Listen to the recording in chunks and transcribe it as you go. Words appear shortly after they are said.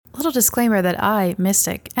Official disclaimer that I,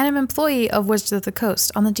 Mystic, and am employee of Wizards of the Coast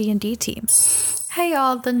on the D&D team. Hey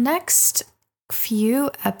y'all, the next few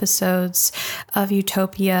episodes of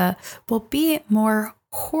Utopia will be more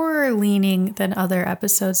horror-leaning than other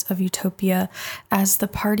episodes of Utopia as the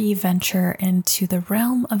party venture into the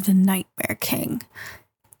realm of the Nightmare King.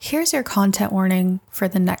 Here's your content warning for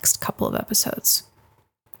the next couple of episodes.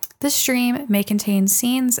 This stream may contain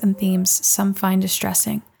scenes and themes some find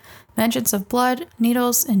distressing. Mentions of blood,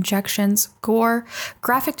 needles, injections, gore,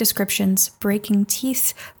 graphic descriptions, breaking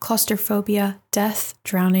teeth, claustrophobia, death,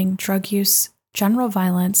 drowning, drug use, general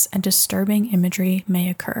violence, and disturbing imagery may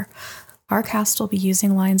occur. Our cast will be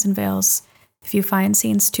using lines and veils. If you find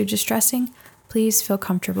scenes too distressing, please feel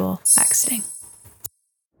comfortable exiting.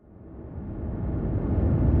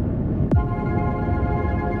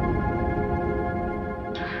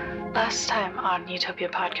 Last time on Utopia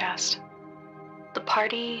Podcast, the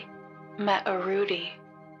party met a Rudy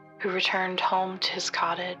who returned home to his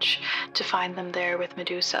cottage to find them there with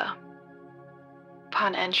Medusa.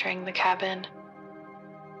 Upon entering the cabin,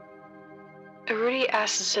 Rudy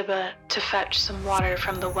asked Ziba to fetch some water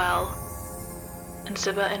from the well, and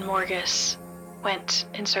Ziba and Morgus went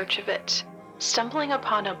in search of it, stumbling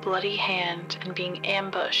upon a bloody hand and being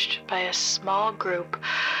ambushed by a small group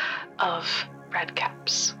of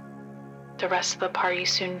Redcaps. The rest of the party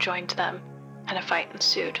soon joined them, and a fight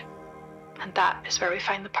ensued. And that is where we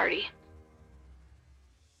find the party.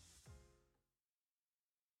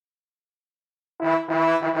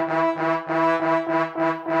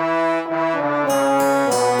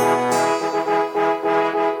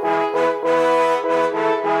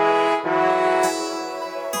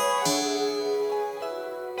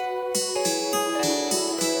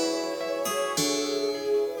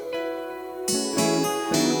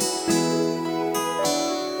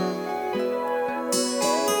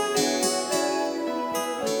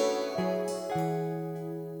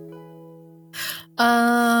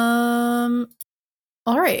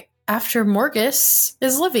 All right. After Morgus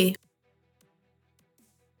is Livy.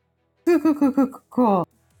 Cool.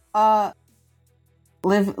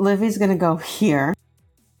 Livy's gonna go here.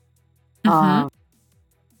 Mm-hmm.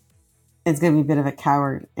 It's gonna be a bit of a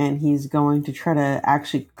coward, and he's going to try to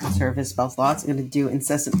actually conserve his spell slots. He's gonna do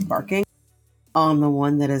incessant barking on the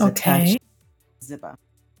one that is attached to Ziba.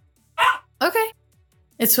 Okay.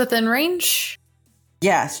 It's within range?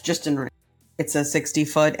 Yes, just in range. It's a 60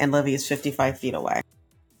 foot, and Livy is 55 feet away.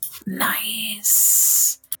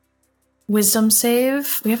 Nice. Wisdom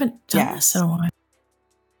save? We haven't done this in a while.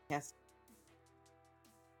 Yes.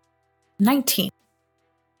 19.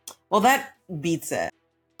 Well, that beats it.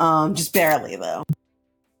 Just barely, though.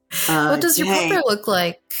 What does your puppet look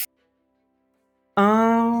like?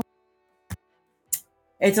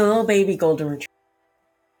 It's a little baby golden retriever.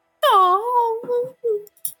 Oh,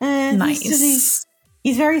 nice.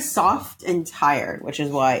 He's very soft and tired, which is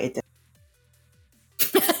why it did.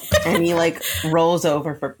 And he rolls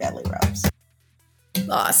over for belly rubs.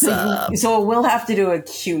 Awesome. So we'll have to do a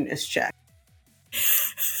cuteness check.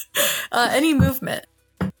 Any movement?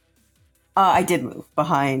 I did move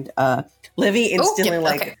behind Livy.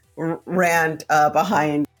 Instantly ran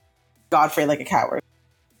behind Godfrey like a coward.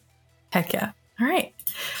 Heck yeah. All right.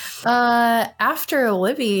 After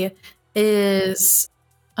Livy is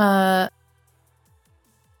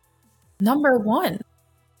number 1,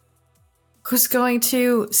 who's going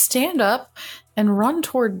to stand up and run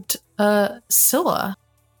toward Scylla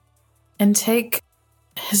and take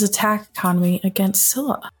his attack economy against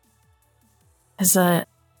Scylla. As a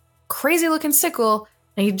crazy looking sickle,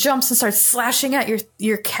 and he jumps and starts slashing at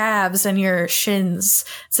your calves and your shins.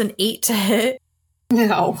 It's an 8 to hit.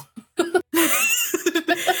 No.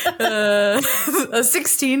 A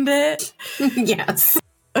 16 to hit? Yes.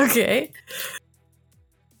 Okay.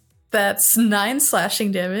 That's 9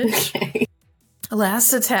 slashing damage. Okay.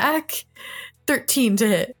 Last attack, 13 to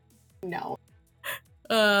hit. No.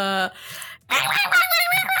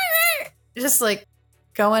 Just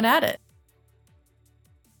going at it.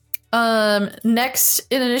 Next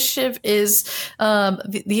in initiative is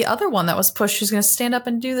the other one that was pushed, who's going to stand up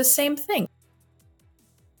and do the same thing.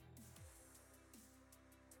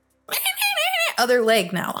 Other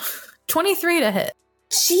leg now. 23 to hit.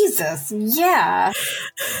 Jesus, yeah.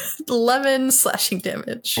 11 slashing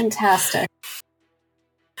damage. Fantastic.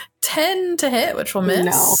 10 to hit, which will miss.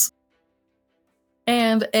 No.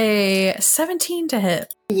 And a 17 to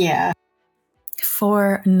hit. Yeah.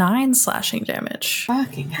 For 9 slashing damage.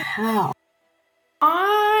 Fucking hell.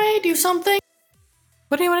 I do something.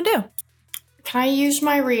 What do you want to do? Can I use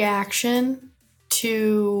my reaction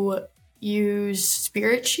to use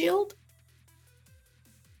Spirit Shield?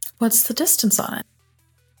 What's the distance on it?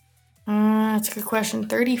 That's a good question.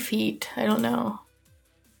 30 feet. I don't know.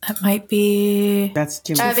 That might be... That's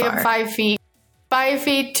too I much. think I'm 5 feet. 5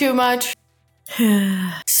 feet, too much.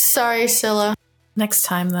 Sorry, Scylla. Next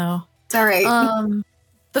time, though. It's all right.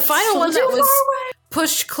 The final one that was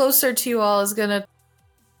pushed closer to you all is gonna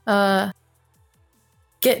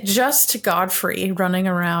get just to Godfrey running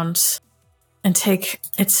around and take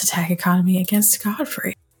its attack economy against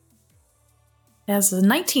Godfrey. It has a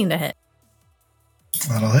 19 to hit.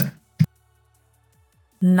 That'll hit.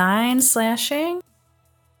 9 slashing.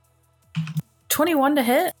 21 to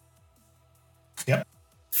hit. Yep.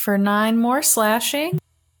 For 9 more slashing.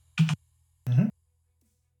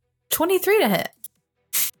 23 to hit.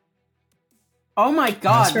 Oh my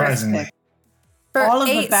god. Surprisingly. For All of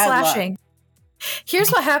the 8 bad luck. slashing. Here's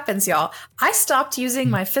what happens, y'all. I stopped using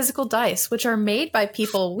my physical dice, which are made by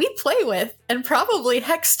people we play with and probably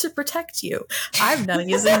hexed to protect you. I'm now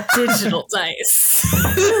using digital dice.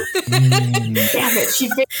 Damn it, she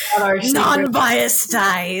figured out our secret. Non-biased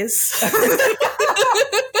dice.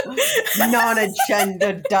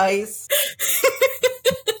 Non-agenda dice.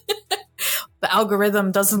 The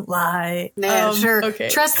algorithm doesn't lie. Yeah, sure. Okay.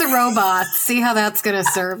 Trust the robots. See how that's going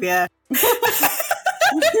to serve you.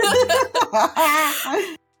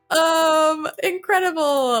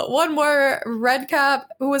 Incredible. One more Redcap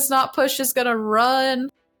who was not pushed is gonna run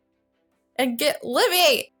and get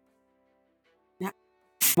Libby.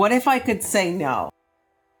 What if I could say no?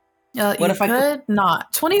 What if I could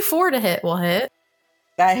not? 24 to hit will hit.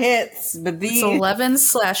 That hits, but It's 11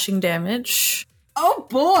 slashing damage. Oh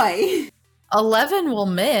boy! 11 will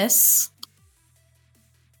miss.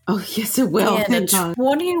 Oh yes, it will. And Thank a God.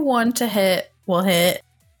 21 to hit will hit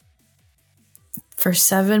for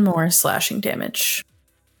 7 more slashing damage.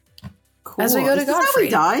 Cool. As we go to Is this how Godfrey. we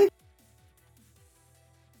die?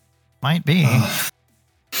 Might be.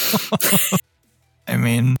 I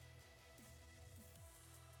mean,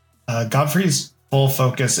 Godfrey's full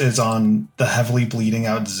focus is on the heavily bleeding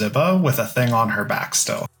out Ziba with a thing on her back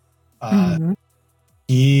still.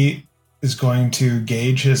 He is going to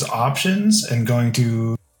gauge his options and going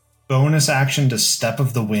to bonus action to Step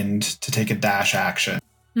of the Wind to take a dash action.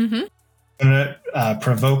 Mm-hmm. I'm going to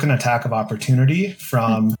provoke an attack of opportunity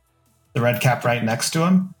from the Redcap right next to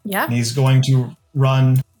him. Yeah. And he's going to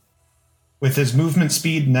run with his movement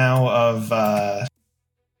speed now of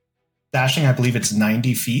dashing, I believe it's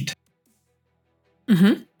 90 feet.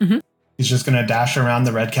 Mm-hmm. Mm-hmm. He's just going to dash around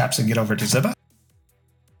the Redcaps and get over to Ziba.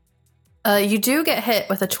 You do get hit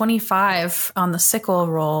with a 25 on the sickle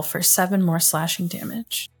roll for 7 more slashing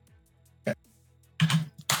damage.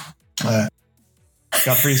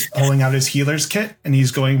 Godfrey's pulling out his healer's kit, and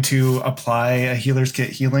he's going to apply a healer's kit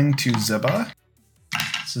healing to Ziba.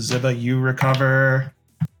 So Ziba, you recover.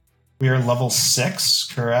 We are level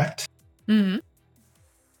 6, correct? Mm-hmm.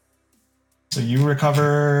 So you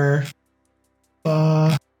recover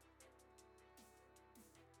 4,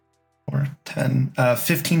 10,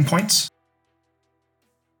 15 points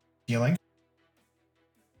healing.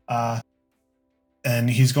 And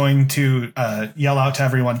he's going to yell out to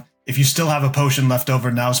everyone, if you still have a potion left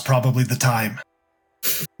over, now's probably the time.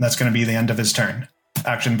 And that's going to be the end of his turn.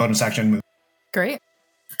 Action, bonus action, move. Great.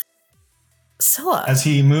 Scylla. As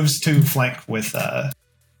he moves to flank with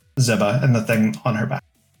Ziba and the thing on her back.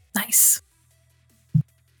 Nice.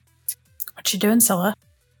 What you doing, Scylla?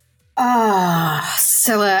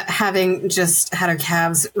 Scylla, having just had her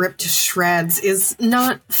calves ripped to shreds, is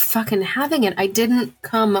not fucking having it. I didn't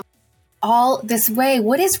come all this way.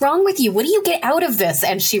 What is wrong with you? What do you get out of this?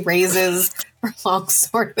 And she raises her long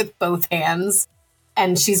sword with both hands,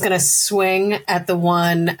 and she's gonna swing at the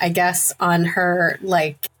one, I guess, on her,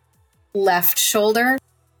 like, left shoulder.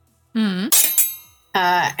 Mm-hmm.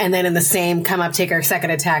 And then in the same, come up, take her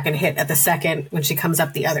second attack, and hit at the second when she comes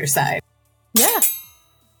up the other side. Yeah.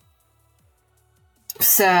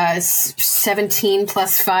 So 17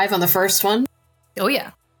 plus 5 on the first one. Oh,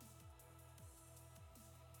 yeah.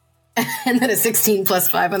 And then a 16 plus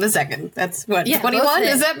 5 on the second. That's what, Yeah, 21?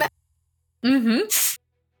 Is that Mm-hmm.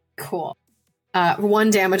 cool? 1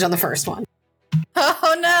 damage on the first one.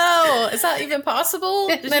 Oh, no. Is that even possible?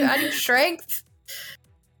 Did you add your strength?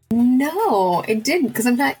 No, it didn't, because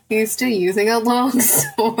I'm not used to using a long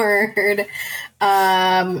sword.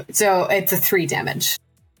 So it's a 3 damage.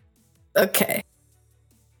 Okay.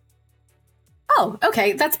 Oh,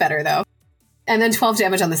 okay. That's better, though. And then 12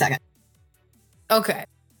 damage on the second. Okay.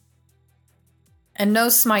 And no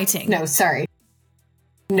smiting. No, sorry.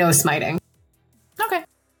 No smiting. Okay.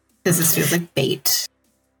 This feels like bait.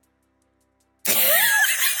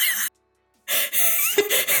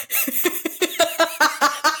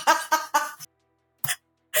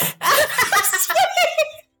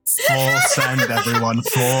 Full send, everyone.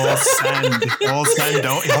 Full send. Full send.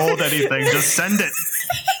 Don't hold anything. Just send it.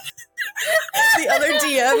 The other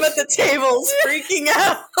DM at the table's freaking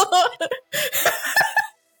out.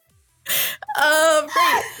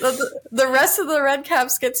 Great. The rest of the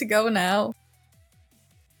Redcaps get to go now.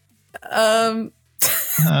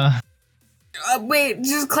 Wait,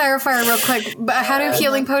 just clarify real quick. How do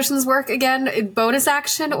healing potions work again? Bonus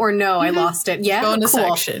action or no? I lost it. Yeah, Bonus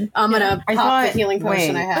cool. action. I'm gonna pop the healing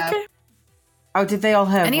potion I have. Okay. Oh, did they all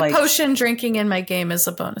have Any potion drinking in my game is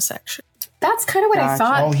a bonus action. That's kind of what I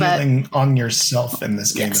thought. All but healing on yourself in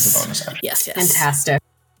this game is a bonus action. Yes. Fantastic.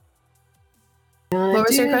 What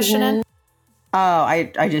was your question in? Oh,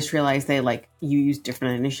 I just realized they you use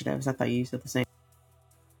different initiatives. I thought you used it the same.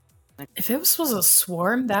 If it was a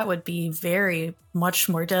swarm, that would be very much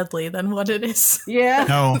more deadly than what it is. Yeah.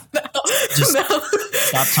 No. Just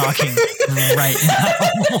stop talking right now.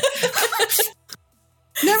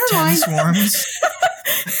 Never 10 mind. swarms.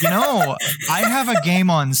 I have a game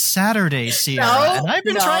on Saturday, Sierra, and I've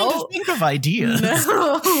been trying to think of ideas.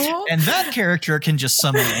 No. And that character can just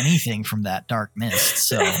summon anything from that dark mist,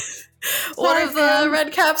 so... One of the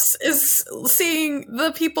Redcaps is seeing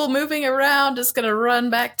the people moving around, is going to run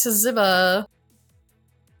back to Ziba.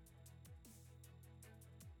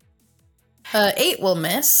 8 will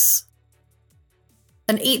miss.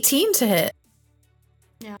 An 18 to hit.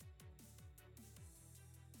 Yeah.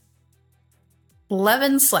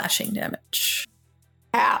 11 slashing damage.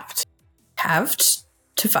 Halved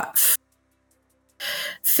to 5.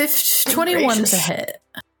 21 to hit.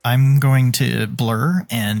 I'm going to blur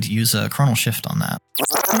and use a chronal shift on that.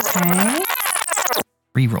 Okay.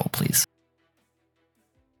 Reroll, please.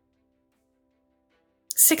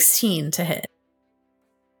 16 to hit.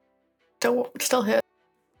 Still hit.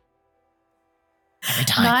 Every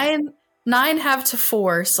time. 9 have to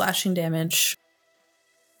 4 slashing damage.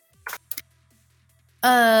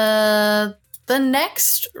 The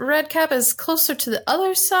next Redcap is closer to the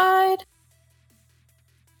other side.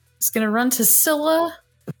 It's gonna run to Scylla.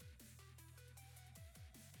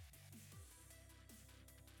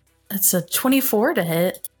 That's a 24 to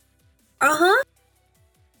hit.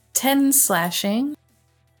 10 slashing.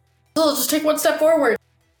 So just take one step forward.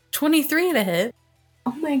 23 to hit.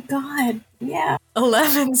 Oh my god. Yeah.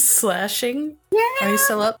 11 slashing. Yeah. Are you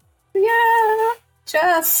still up? Yeah.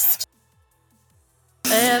 Just.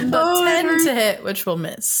 And 10 to hit, which will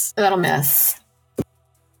miss. That'll miss.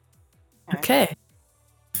 Okay.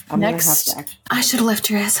 I'm Next. Gonna have to I should have left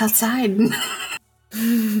your ass outside. Who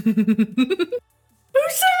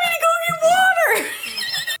sent me to go get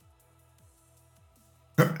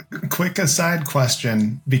water? Quick aside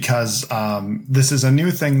question, because this is a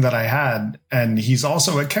new thing that I had, and he's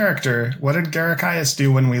also a character. What did Garakias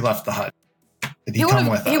do when we left the hut? Did he come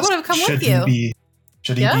with us? He would have come Should with you.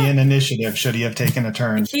 Should he be in initiative? Should he have taken a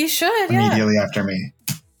turn He should, immediately after me?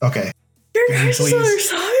 Okay. Your guys' other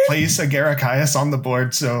side? Place a Garakias on the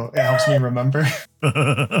board so it helps me remember.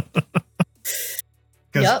 Because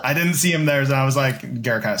I didn't see him there, so I was like,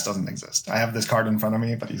 Garakias doesn't exist. I have this card in front of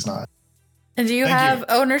me, but he's not. And do you Thank have you.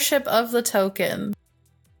 ownership of the token?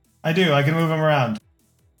 I do. I can move him around.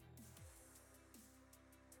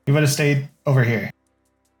 He would have stayed over here.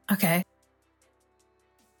 Okay.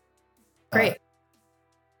 Great.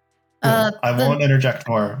 I won't interject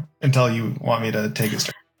more until you want me to take his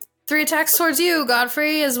turn. 3 attacks towards you,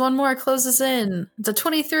 Godfrey, as one more closes in. It's a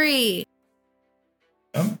 23.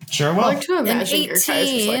 Sure I will. like to An imagine your guys'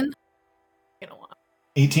 18.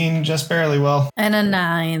 18 just barely will. And a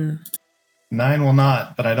 9. 9 will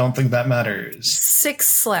not, but I don't think that matters. 6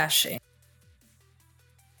 slashing.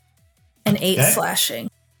 And 8 Okay. slashing.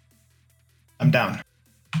 I'm down.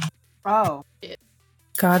 Oh.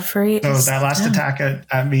 Godfrey So is that last down. attack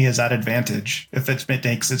at me is at advantage if it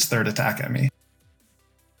makes its third attack at me.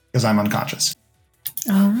 Because I'm unconscious.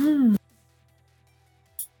 Oh.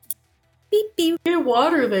 Beep, beep. Get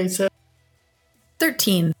water, they said.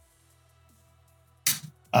 13.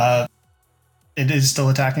 It is still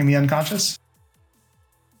attacking me unconscious?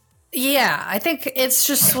 Yeah, I think it's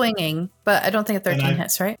just swinging, but I don't think a 13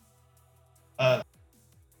 hits, right?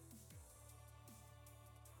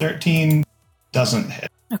 13 doesn't hit.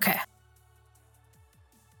 Okay.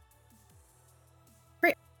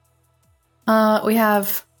 Great. We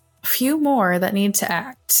have a few more that need to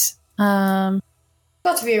act. About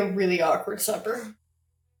to be a really awkward supper.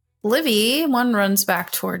 Livy, one runs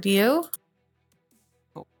back toward you.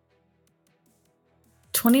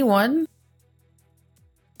 21,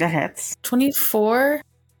 That hits. 24,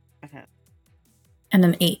 That hits. and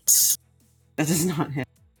an 8. That does not hit.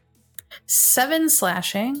 7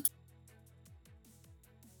 slashing.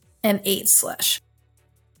 And 8 slash.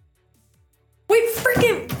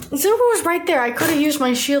 Zuba was right there. I could have used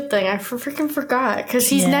my shield thing. I freaking forgot. Because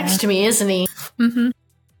he's next to me, isn't he? Mm-hmm.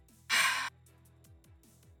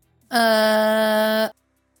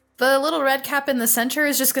 The little red cap in the center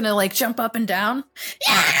is just gonna like jump up and down.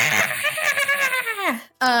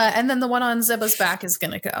 And then the one on Zeba's back is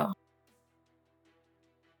gonna go.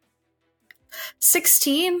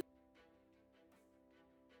 16.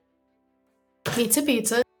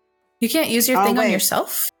 Pizza. You can't use your thing on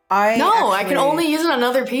yourself? I can only use it on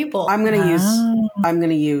other people. I'm gonna use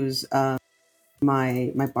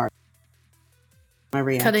my bar. My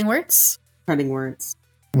reaction. Cutting words? Cutting words.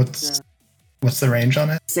 What's the range on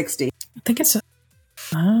it? 60. I think it's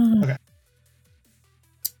Okay.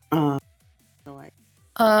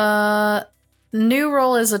 New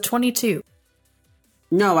roll is a 22.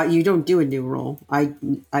 No, you don't do a new roll. I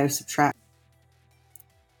subtract.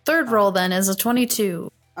 Third roll then is a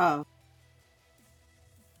 22. Oh.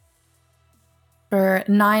 For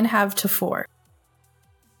 9 halved to 4.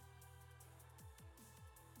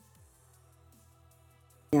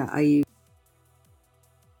 Yeah, I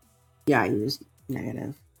use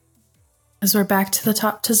negative. As we're back to the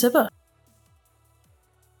top to Ziba.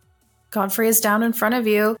 Godfrey is down in front of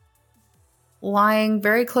you, lying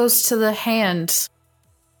very close to the hand.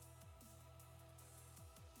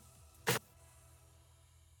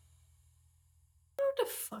 What to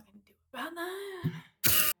fucking do about that?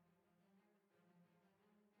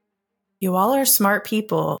 You all are smart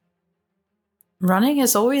people. Running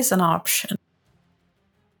is always an option.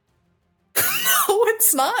 No,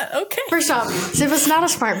 it's not. Okay. First off, Ziba's not a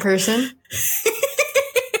smart person.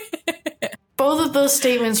 Both of those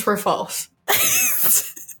statements were false.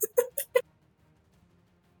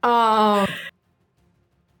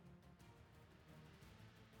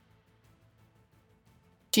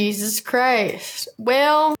 Jesus Christ.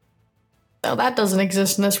 Well, that doesn't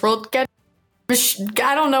exist in this world. I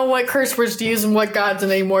don't know what curse words to use and what gods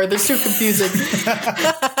anymore. They're too confusing.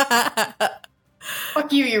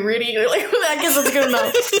 Fuck you, you idiot. Like, I guess that's good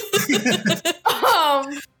enough.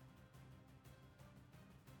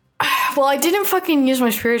 Well, I didn't fucking use my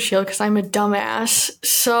spirit shield because I'm a dumbass.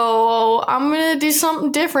 So I'm going to do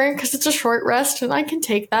something different because it's a short rest and I can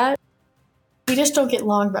take that. We just don't get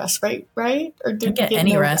long rest, right? Or do you get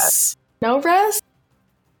any rest? No rest?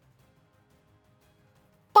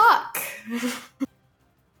 Fuck.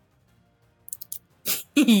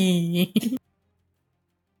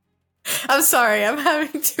 I'm sorry, I'm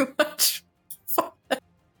having too much fun.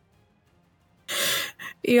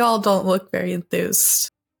 Y'all don't look very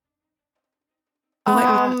enthused.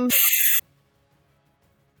 I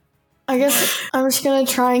guess I'm just gonna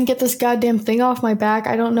try and get this goddamn thing off my back.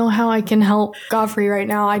 I don't know how I can help Godfrey right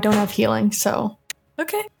now. I don't have healing, so.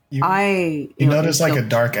 Okay. You notice like a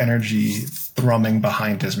dark energy thrumming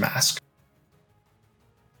behind his mask.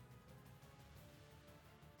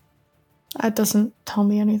 That doesn't tell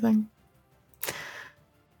me anything.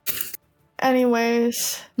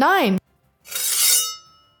 Anyways, 9.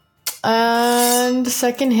 And the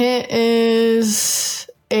second hit is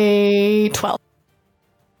a 12.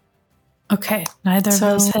 Okay, neither of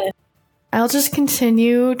those hit. I'll just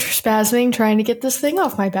continue spasming, trying to get this thing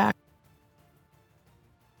off my back.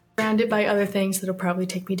 Surrounded by other things that'll probably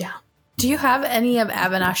take me down. Do you have any of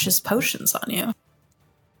Avanash's potions on you?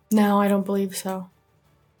 No, I don't believe so.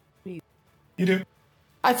 You do.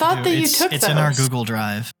 I thought that you took those. It's in our Google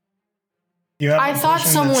Drive. I thought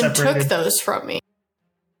someone took those from me.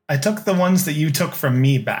 I took the ones that you took from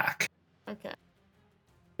me back. Okay.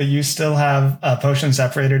 But you still have a potion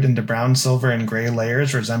separated into brown, silver, and gray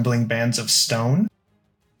layers resembling bands of stone.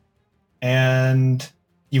 And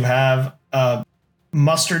you have a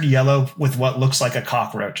mustard yellow with what looks like a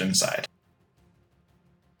cockroach inside.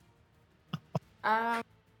 I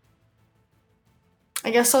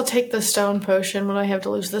guess I'll take the stone potion when I have to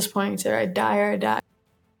lose this point. Either I die or I die.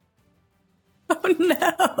 Oh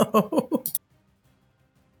no.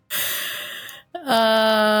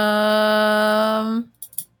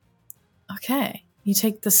 Okay. You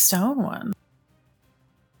take the stone one.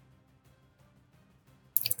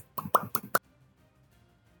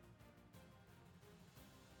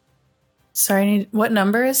 Sorry, what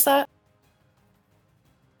number is that?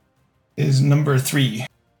 Is number 3.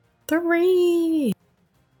 3.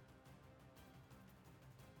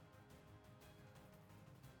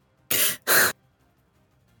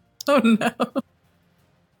 Oh no.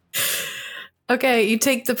 Okay, you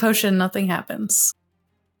take the potion, nothing happens.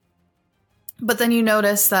 But then you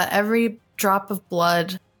notice that every drop of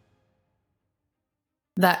blood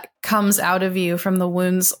that comes out of you from the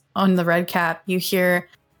wounds on the red cap, you hear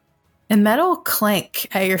a metal clink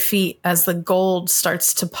at your feet as the gold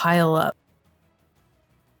starts to pile up.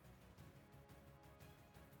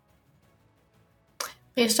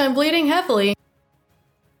 Based on bleeding heavily.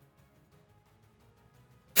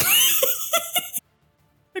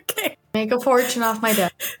 Okay. Make a fortune off my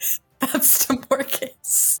death. That's the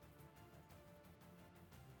Morgus.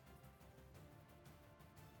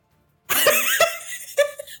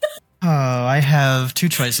 Oh, I have two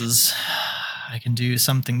choices. I can do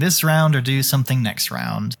something this round or do something next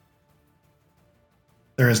round.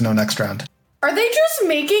 There is no next round. Are they just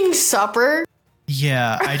making supper?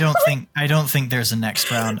 Yeah, I don't think there's a next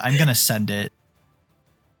round. I'm gonna send it.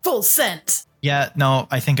 Full sent. Yeah, no,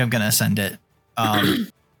 I think I'm gonna send it.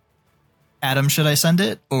 Adam, should I send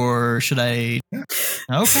it or should I? Yeah.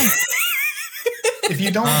 Okay. If you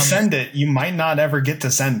don't send it, you might not ever get to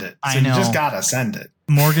send it. So I know. You just gotta send it.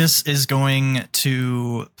 Morgus is going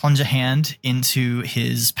to plunge a hand into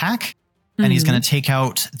his pack, and he's going to take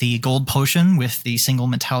out the gold potion with the single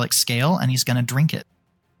metallic scale, and he's going to drink it.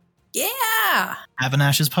 Yeah.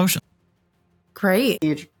 Avanash's potion. Great.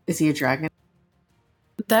 Is he a dragon?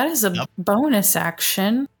 That is a bonus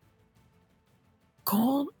action.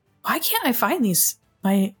 Gold. Why can't I find these?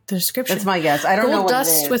 The description. That's my guess. I don't know Gold what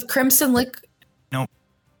dust it is. with crimson liquid. Nope.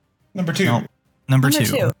 Number 2. Nope. Number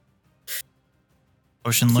two.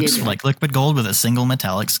 Potion looks like liquid gold with a single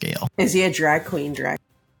metallic scale. Is he a drag queen dragon?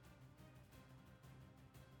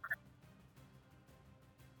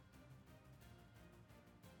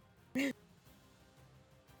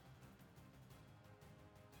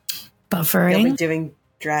 Buffering. He'll be doing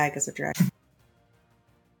drag as a drag.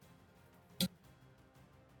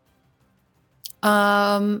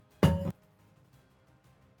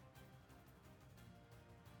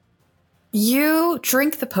 You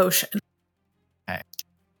drink the potion. Okay.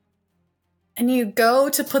 And you go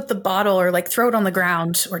to put the bottle or like throw it on the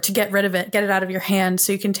ground or to get rid of it, get it out of your hand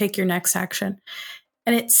so you can take your next action.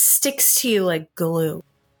 And it sticks to you like glue.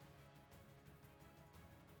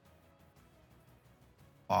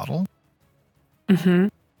 Bottle. Mm-hmm.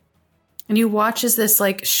 And you watch as this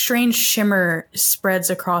like strange shimmer spreads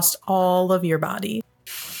across all of your body.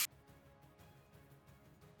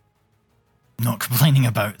 Not complaining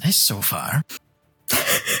about this so far.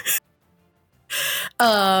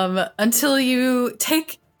 Until you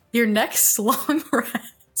take your next long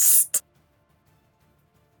rest.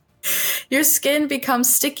 Your skin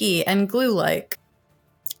becomes sticky and glue-like.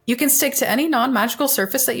 You can stick to any non-magical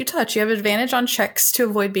surface that you touch. You have advantage on checks to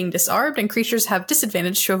avoid being disarmed, and creatures have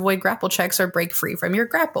disadvantage to avoid grapple checks or break free from your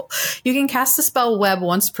grapple. You can cast the spell Web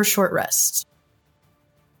once per short rest.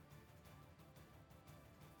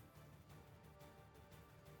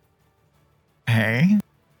 Hey.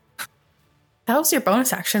 That was your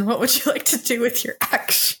bonus action. What would you like to do with your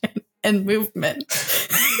action and movement?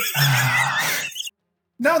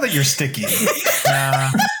 Now that you're sticky.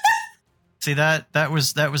 See, that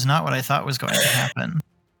was not what I thought was going to happen.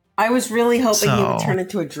 I was really hoping he would turn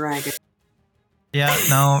into a dragon. Yeah,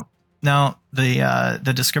 no,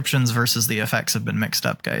 the descriptions versus the effects have been mixed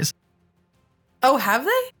up, guys. Oh, have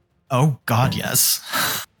they? Oh God, yes.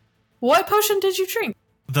 What potion did you drink?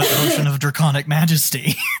 The Potion of Draconic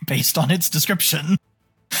Majesty, based on its description.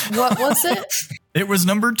 What was it? It was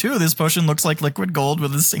number 2. This potion looks like liquid gold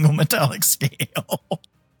with a single metallic scale.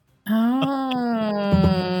 Oh.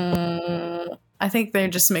 I think they're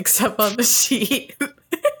just mixed up on the sheet.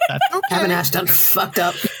 That's okay. Avanash done fucked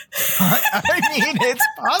up. I mean, it's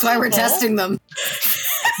possible. That's why we're testing them.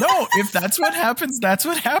 No, if that's what happens, that's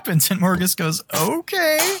what happens. And Morgus goes,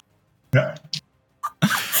 okay. Yeah.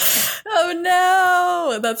 Oh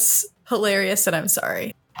no, that's hilarious, and I'm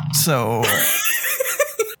sorry. So,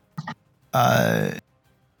 now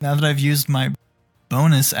that I've used my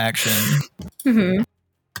bonus action, I'm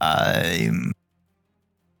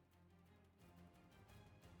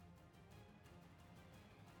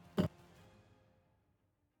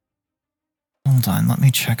hold on. Let me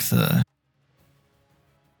check the.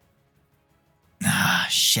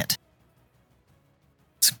 Shit.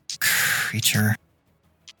 This creature.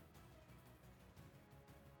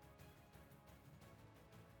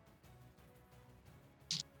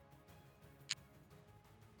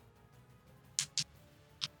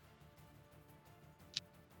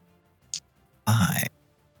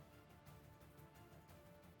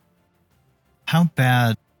 How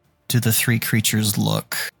bad do the 3 creatures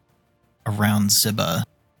look around Ziba?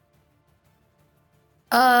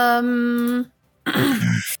 The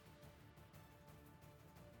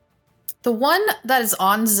one that is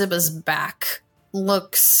on Ziba's back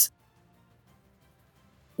looks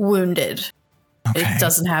wounded. Okay. It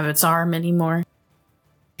doesn't have its arm anymore.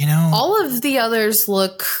 You know, all of the others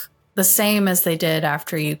look the same as they did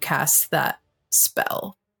after you cast that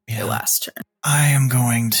spell your last turn. I am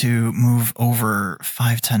going to move over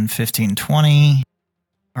 5, 10, 15, 20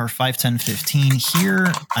 or 5, 10, 15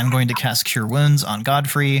 here. I'm going to cast Cure Wounds on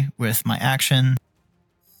Godfrey with my action.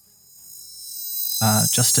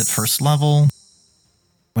 Just at first level,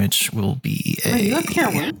 which will be a... Wait, you have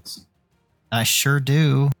Cure Wounds? I sure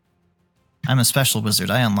do. I'm a special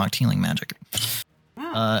wizard. I unlocked healing magic.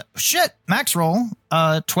 Shit! Max roll.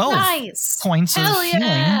 12 points of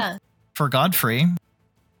healing for Godfrey.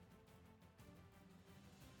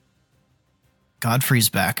 Godfrey's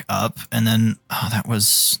back up, and then that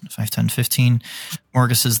was 5, 10, 15.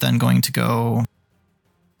 Morgus is then going to go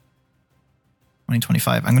 20,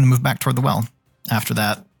 25. I'm going to move back toward the well after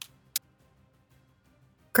that.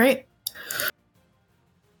 Great.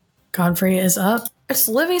 Godfrey is up. It's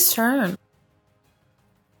Livy's turn.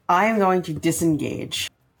 I am going to disengage.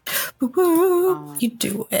 You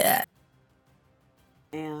do it.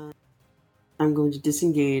 And I'm going to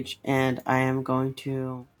disengage, and I am going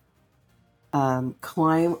to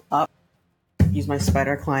climb up, use my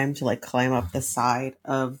spider climb to climb up the side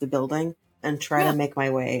of the building and try to make my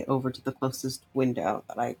way over to the closest window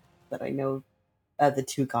that I know the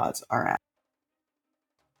two gods are at.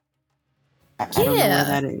 I don't know where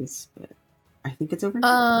that is, but I think it's over here.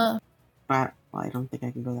 Well, I don't think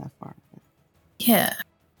I can go that far. Yeah.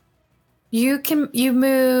 You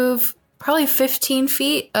move probably 15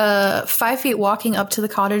 feet, 5 feet walking up to the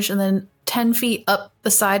cottage, and then 10 feet up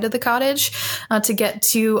the side of the cottage to get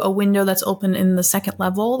to a window that's open in the second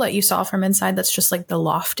level that you saw from inside. That's just the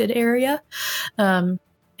lofted area. And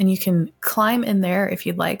you can climb in there if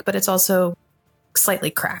you'd like, but it's also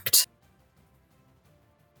slightly cracked.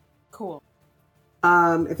 Cool.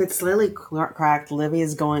 If it's slightly cracked, Livy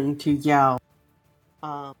is going to yell,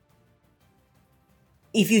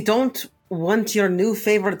 if you don't want your new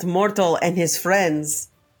favorite mortal and his friends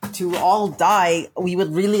to all die, we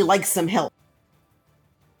would really like some help.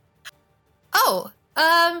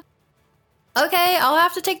 Okay, I'll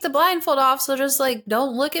have to take the blindfold off, so just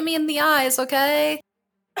don't look at me in the eyes, okay?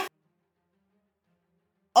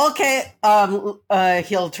 Okay,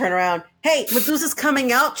 he'll turn around. Hey, Medusa's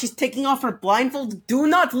coming out. She's taking off her blindfold. Do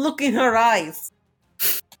not look in her eyes.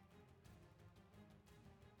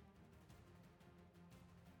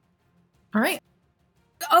 All right.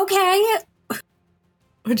 Okay.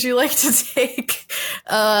 Would you like to take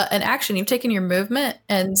an action? You've taken your movement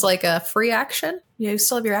and it's a free action? You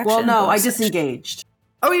still have your action? Well, no, I disengaged.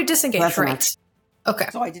 Oh, you disengaged, So right. Okay,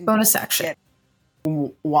 So I didn't bonus action.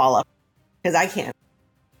 Wallop. Because I can't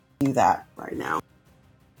do that right now.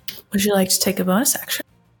 Would you like to take a bonus action?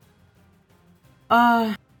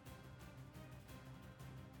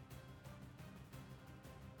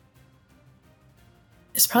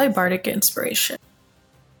 It's probably Bardic Inspiration.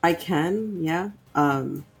 I can, yeah.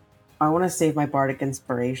 I want to save my Bardic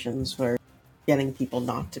Inspirations for getting people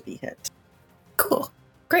not to be hit. Cool.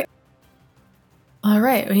 Great. All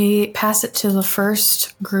right, we pass it to the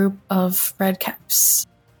first group of Redcaps.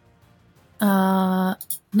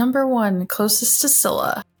 Number 1, closest to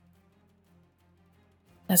Scylla.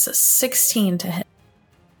 That's a 16 to hit.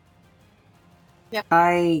 Yeah.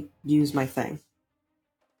 I use my thing.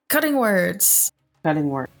 Cutting words. Cutting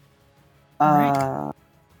word. Right.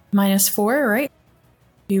 -4, right?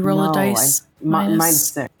 You roll a dice.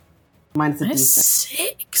 -6. Minus a D6.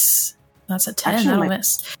 -6. That's a 10. Actually, That'll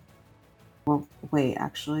miss. Well, wait,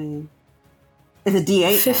 actually... It's a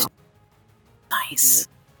D8 now. Nice.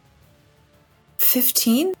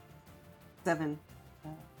 15? 7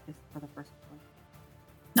 is for the first one.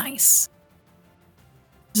 Nice.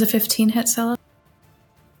 Does a 15 hit, Scylla?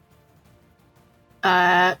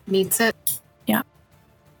 Meets it. Yeah.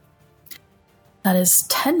 That is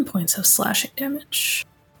 10 points of slashing damage.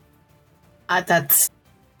 That's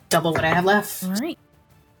double what I have left. All right.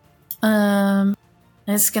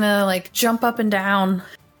 It's gonna jump up and down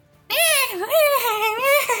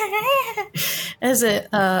as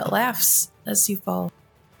it laughs as you fall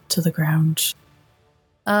to the ground.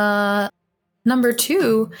 Number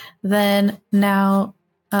 2, then now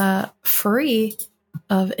free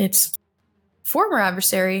of its former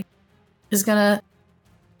adversary, is gonna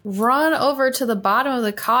run over to the bottom of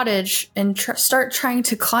the cottage and start trying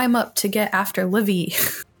to climb up to get after Livy,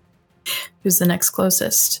 who's the next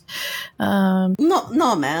closest. No,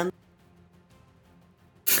 man.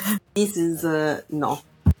 This is, no.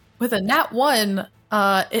 With a nat 1,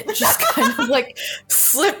 it just kind of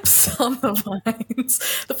slips on the vines.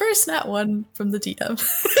 The first nat 1 from the DM.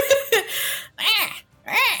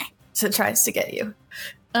 So it tries to get you.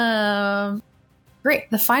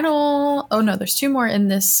 Great. The final... Oh, no, there's 2 more in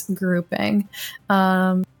this grouping.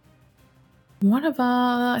 One of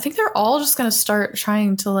I think they're all just going to start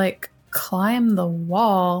trying to, climb the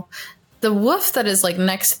wall. the wolf that is like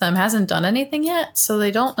next to them hasn't done anything yet, so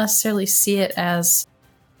they don't necessarily see it as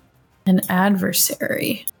an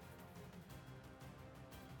adversary.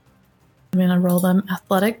 I'm gonna roll them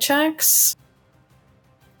athletic checks.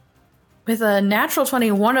 With a natural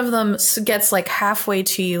 20, one of them gets like halfway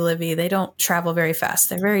to you, Livy. They don't travel very fast.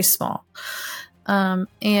 They're very small. With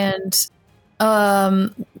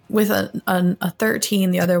a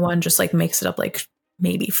 13, the other one just like makes it up like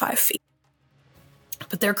maybe 5 feet.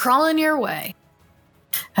 But they're crawling your way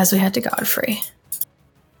as we head to Godfrey.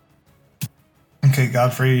 Okay,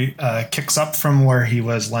 Godfrey kicks up from where he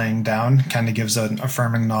was laying down, kind of gives an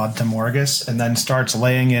affirming nod to Morgus, and then starts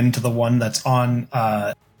laying into the one that's on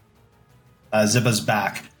Ziba's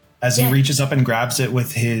back. As he reaches up and grabs it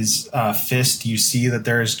with his fist, you see that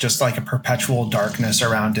there's just like a perpetual darkness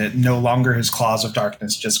around it. No longer his claws of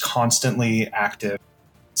darkness, just constantly active.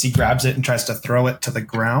 As he grabs it and tries to throw it to the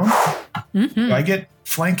ground. Mm-hmm. Do I get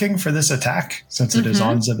flanking for this attack since it is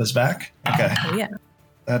on Ziba's back? Okay. Oh, yeah.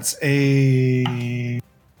 That's a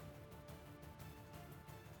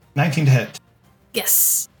 19 to hit.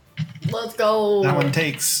 Yes. Let's go. That one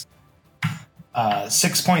takes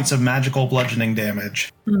 6 points of magical bludgeoning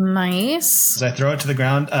damage. Nice. As I throw it to the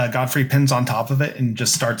ground, Godfrey pins on top of it and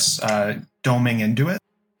just starts doming into it.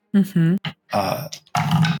 Mm-hmm.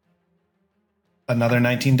 Another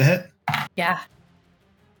 19 to hit. Yeah.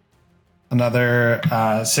 Another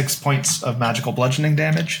 6 points of magical bludgeoning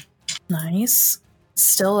damage. Nice.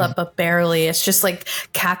 Still up, but barely. It's just like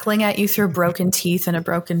cackling at you through broken teeth and a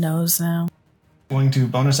broken nose now. Going to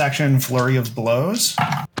bonus action Flurry of Blows.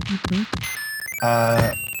 Mm-hmm.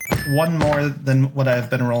 One more than what I've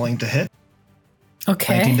been rolling to hit.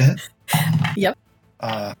 Okay. 19 to hit. Yep.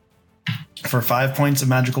 For 5 points of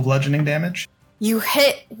magical bludgeoning damage. You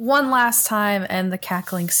hit one last time and the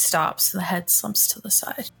cackling stops. The head slumps to the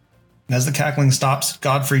side. And as the cackling stops,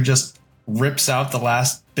 Godfrey just rips out the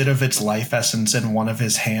last bit of its life essence in one of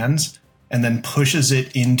his hands and then pushes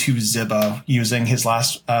it into Ziba using his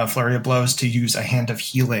last flurry of blows to use a hand of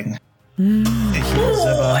healing. It heals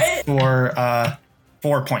Ziba for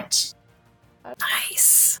 4 points.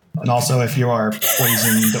 Nice. And also if you are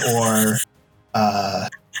poisoned or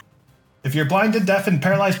if you're blinded, deaf, and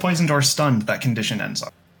paralyzed, poisoned, or stunned, that condition ends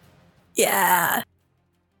up. Yeah.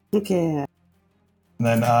 Okay. And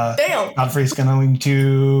then Godfrey's going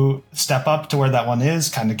to step up to where that one is,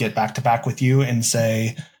 kind of get back to back with you and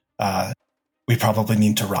say, we probably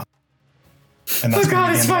need to run. And that's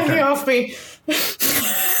God, it's finally off me.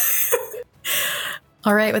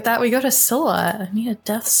 All right, with that, we go to Scylla. I need a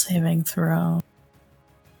death saving throw.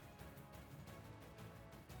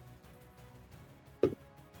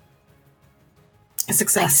 A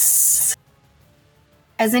success.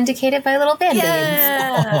 As indicated by little band-aids.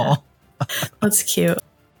 Yeah. That's cute.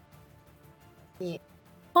 Yeah.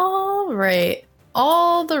 All right.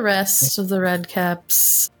 All the rest of the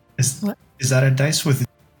Redcaps. Is that a dice with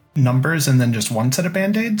numbers and then just one set of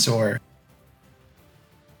band-aids, or?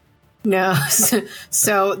 No.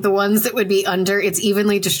 So the ones that would be under, it's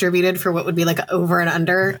evenly distributed for what would be like over and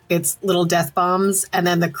under. It's little death bombs, and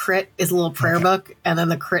then the crit is a little prayer book, and then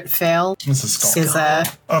the crit fail This is skull.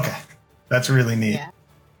 Okay. That's really neat. Yeah.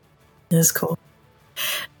 It is cool.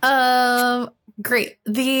 Great.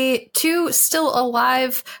 The two still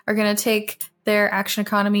alive are going to take their action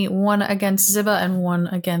economy, one against Ziba and one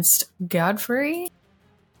against Godfrey.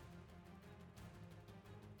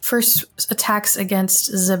 First attacks against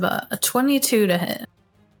Ziba, a 22 to hit.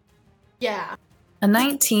 Yeah. A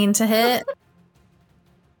 19 to hit.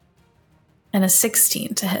 And a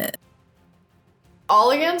 16 to hit. All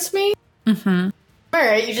against me? Mm-hmm.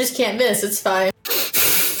 Alright, you just can't miss. It's fine.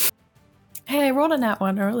 Hey, I rolled a nat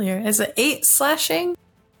one earlier. Is it 8 slashing?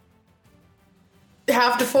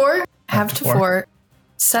 Half to 4? Half to 4.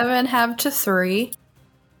 7 half to 3.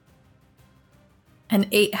 And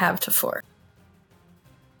 8 half to 4.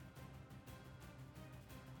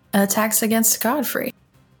 Attacks against Godfrey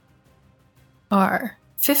are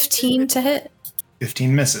 15 to hit.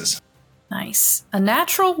 15 misses. Nice. A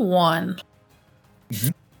natural 1. Mm-hmm.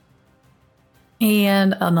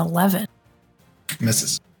 And an 11.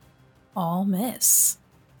 Misses. All miss.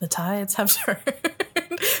 The tides have turned.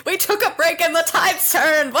 We took a break and the tides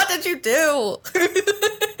turned. What did you do?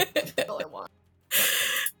 That's all I want.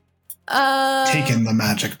 Taking the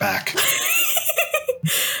magic back.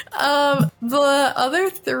 The other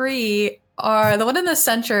 3 are, the one in the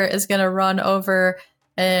center is going to run over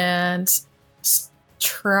and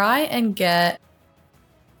try and get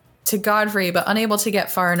to Godfrey, but unable to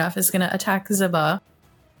get far enough, is going to attack Ziba.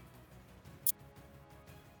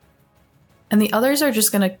 And the others are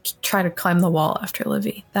just going to try to climb the wall after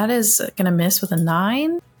Livy. That is going to miss with a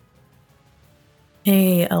 9.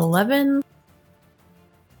 A 11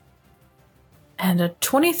 and a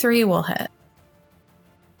 23 will hit.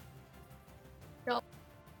 Yep.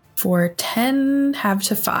 For 10 half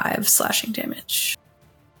to 5 slashing damage.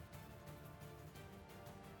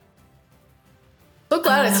 So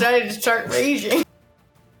glad I decided to start raging.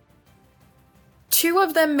 2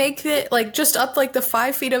 of them make it like just up like the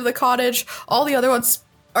 5 feet of the cottage. All the other ones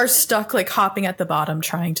are stuck like hopping at the bottom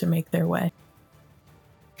trying to make their way.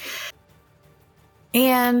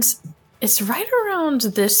 And it's right around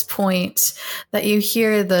this point that you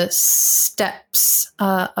hear the steps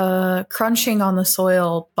crunching on the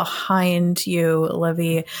soil behind you,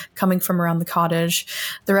 Livy, coming from around the cottage.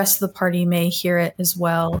 The rest of the party may hear it as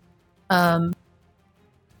well. And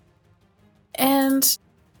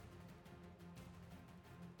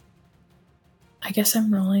I guess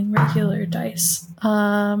I'm rolling regular dice.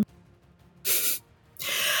 A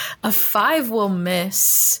 5 will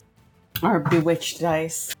miss. Our bewitched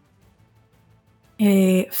dice.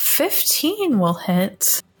 A 15 will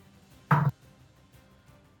hit.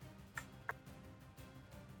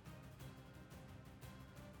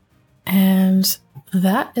 And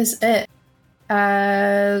that is it.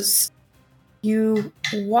 As you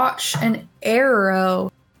watch an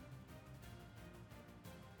arrow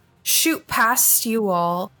shoot past you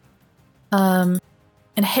all and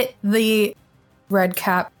hit the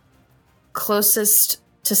Redcap closest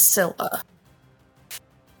to Scylla.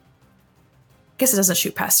 I guess it doesn't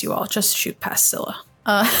shoot past you all, just shoot past Scylla.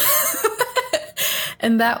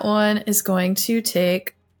 And that one is going to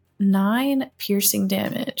take 9 piercing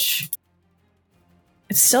damage.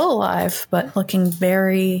 It's still alive, but looking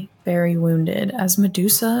very, very wounded as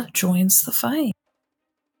Medusa joins the fight.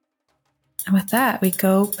 And with that, we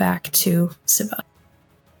go back to Siva.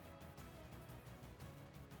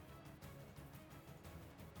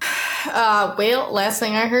 Well, last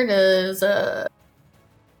thing I heard is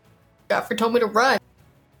Godfrey told me to run.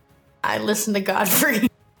 I listened to Godfrey.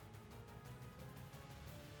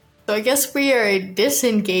 So I guess we are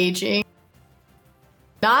disengaging.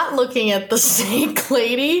 Not looking at the snake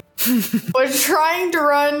lady. We're trying to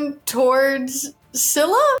run towards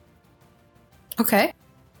Scylla. Okay.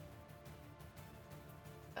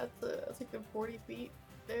 That's a good 40 feet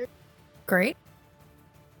there. Great.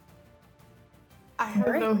 I have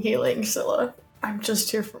no healing, Scylla. I'm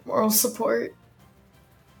just here for moral support.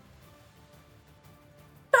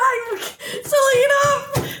 Scylla, get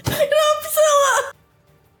up! Get up, Scylla!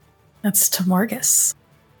 That's Tamargus.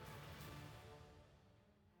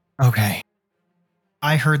 Okay.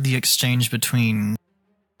 I heard the exchange between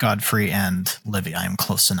Godfrey and Livy. I am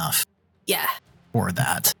close enough. Yeah. For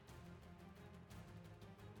that.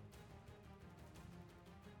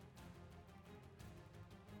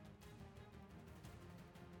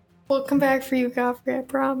 We'll come back for you, Godfrey, I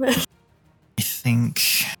promise. I think...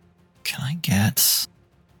 Can I get...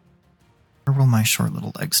 Where will my short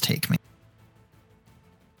little legs take me?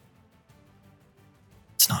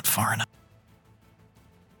 It's not far enough.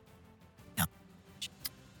 Yeah.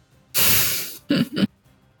 I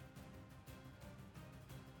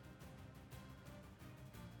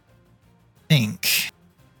think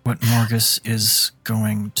what Morgus is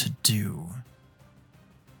going to do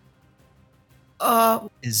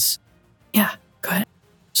is... Yeah, go ahead.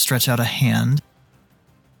 Stretch out a hand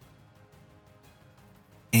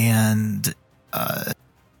and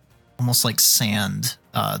almost like sand,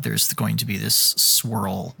 there's going to be this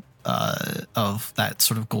swirl of that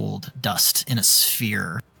sort of gold dust in a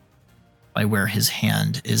sphere by where his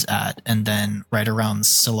hand is at. And then right around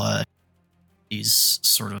Scylla, these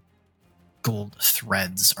sort of gold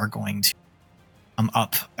threads are going to come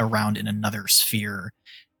up around in another sphere.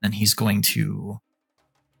 And he's going to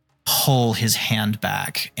pull his hand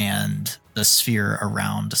back, and the sphere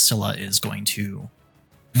around Scylla is going to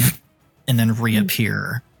and then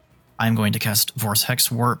reappear. I'm going to cast Vortex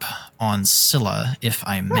Warp on Scylla, if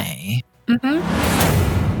I may. Mm-hmm.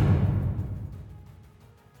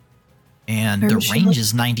 And the range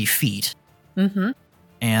is 90 feet. Mm-hmm.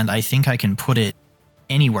 And I think I can put it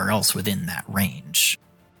anywhere else within that range.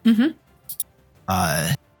 Mm-hmm.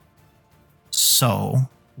 So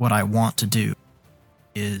what I want to do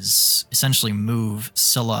is essentially move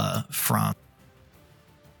Scylla from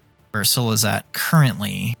where Scylla's at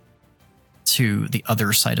currently to the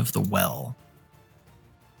other side of the well.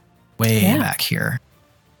 Way back here.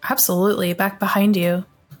 Absolutely. Back behind you.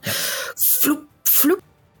 Yep. Floop, floop.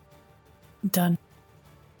 Done.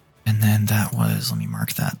 And then that was, let me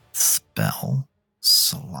mark that spell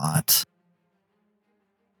slot.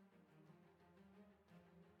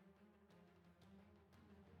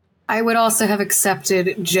 I would also have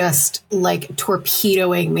accepted just like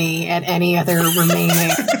torpedoing me at any other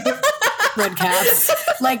remaining Redcaps.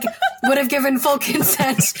 Like, would have given full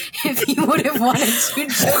consent if you would have wanted to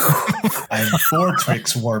just I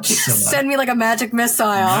vortex warp Scylla. Send me like a magic missile.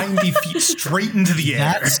 90 feet straight into the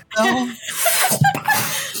air. That spell?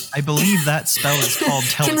 I believe that spell is called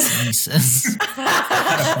telekinesis.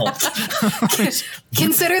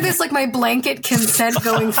 Consider this like my blanket consent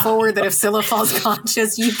going forward that if Scylla falls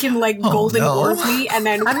conscious, you can like golden orb me and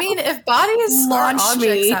then I mean, if bodies launch are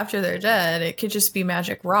objects me after they're dead, it could just be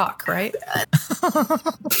magic rock, right?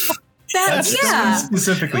 That's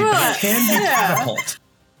specifically, but it can be catapult.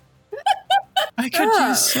 I could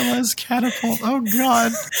use Scylla's catapult. Oh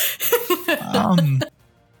god.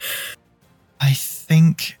 I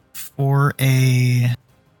think for a...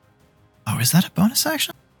 Oh, is that a bonus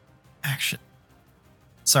action? Action.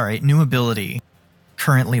 Sorry, new ability.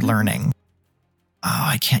 Currently learning. Oh,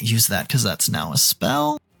 I can't use that because that's now a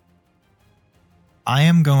spell. I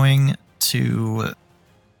am going to...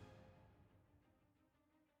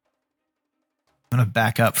 I'm going to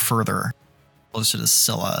back up further. Closer to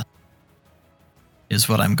Scylla is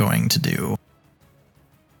what I'm going to do.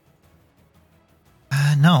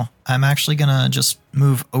 No, I'm actually going to just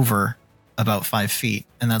move over about 5 feet,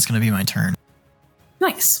 and that's going to be my turn.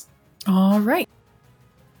 Nice. All right.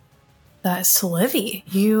 That is Livy.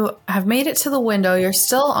 You have made it to the window. You're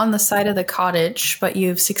still on the side of the cottage, but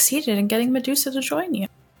you've succeeded in getting Medusa to join you.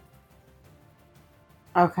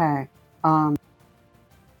 Okay.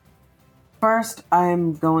 First,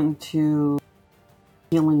 I'm going to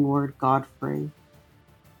healing word Godfrey.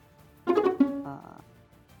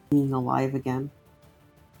 Being alive again.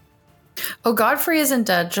 Oh, Godfrey isn't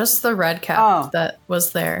dead. Just the Redcap that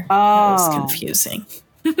was there. Oh. That was confusing.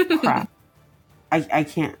 Crap. I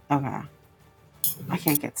can't. Okay. I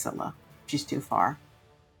can't get Scylla. She's too far.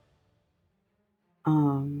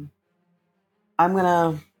 I'm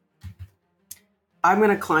gonna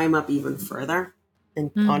climb up even further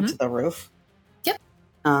and onto the roof. Yep.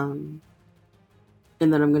 And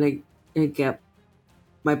then I'm gonna get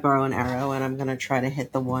my bow and arrow, and I'm gonna try to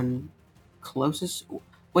hit the one closest.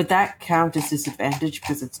 Would that count as disadvantage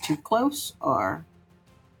because it's too close, or?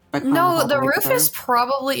 No, the roof is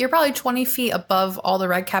probably, you're probably 20 feet above all the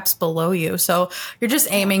red caps below you. So you're just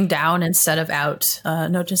aiming down instead of out.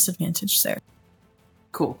 No disadvantage there.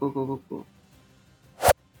 Cool. Cool.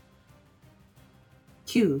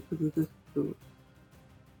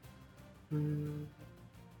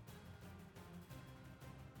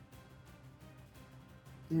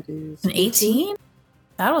 That is an 18?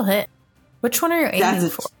 That'll hit. Which one are you aiming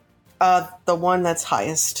for? The one that's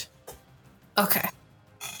highest. Okay.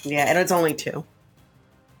 Yeah, and it's only 2.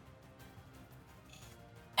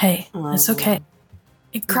 Hey, it's okay.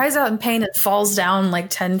 It cries out in pain and falls down like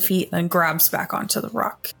 10 feet and then grabs back onto the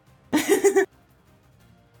rock. Okay,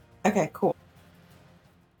 cool.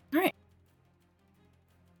 All right.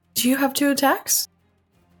 Do you have 2 attacks?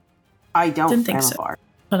 I don't. Didn't think so.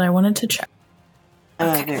 But I wanted to check.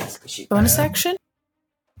 Okay. Bonus action?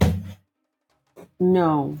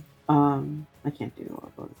 No. I can't do a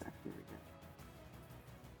bonus action.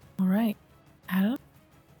 All right. Adam?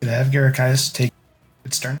 Did I have Garakias take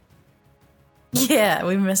its turn? Yeah,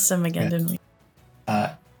 we missed him again, didn't we?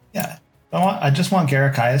 Yeah. I just want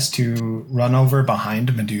Garakias to run over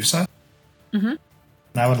behind Medusa. Mm-hmm. And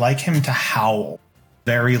I would like him to howl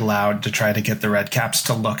very loud to try to get the Redcaps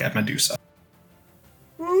to look at Medusa.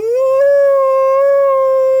 Ooh.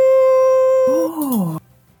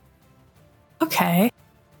 Okay.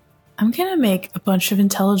 I'm going to make a bunch of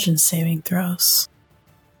intelligence saving throws.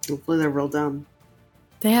 Hopefully they're real dumb.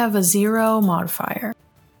 They have a 0 modifier.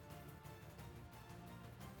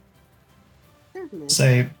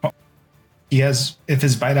 Say he has, if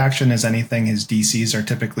his bite action is anything, his DCs are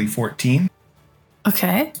typically 14.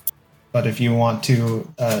 Okay. But if you want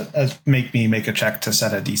to make me make a check to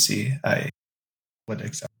set a DC, I would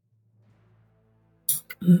accept.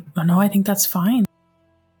 No, I think that's fine.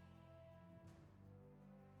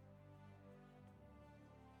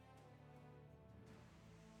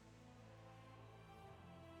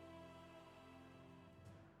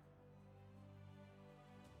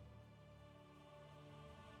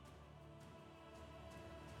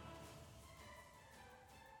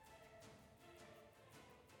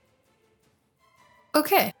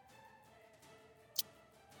 Okay.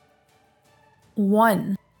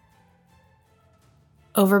 1.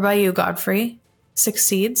 Over by you, Godfrey,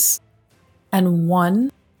 succeeds. And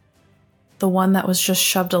 1, the one that was just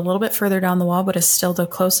shoved a little bit further down the wall, but is still the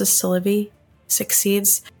closest to Livy,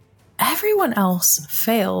 succeeds. Everyone else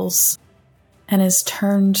fails and is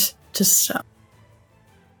turned to stone.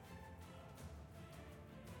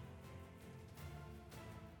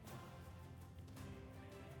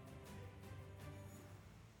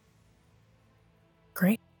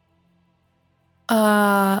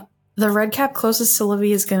 The Redcap closest to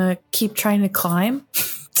Livy is gonna keep trying to climb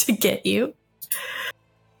to get you.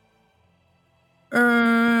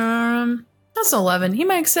 That's 11. He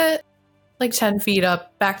makes it like 10 feet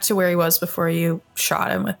up back to where he was before you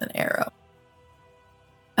shot him with an arrow.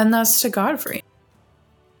 And that's to Godfrey.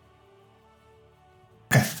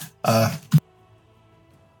 Okay.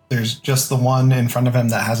 There's just the one in front of him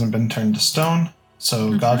that hasn't been turned to stone.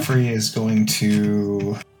 So Godfrey is going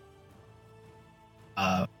to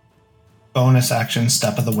bonus action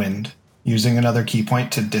Step of the Wind, using another key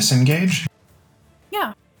point to disengage.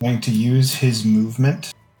 Yeah. Going to use his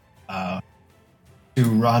movement to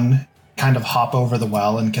run, kind of hop over the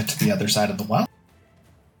well and get to the other side of the well.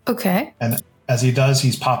 Okay. And as he does,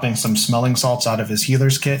 he's popping some smelling salts out of his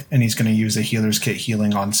healer's kit, and he's going to use a healer's kit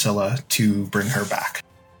healing on Scylla to bring her back.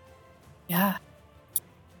 Yeah.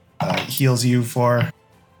 Heals you for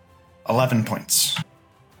 11 points.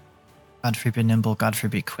 Godfrey be nimble, Godfrey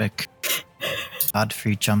be quick.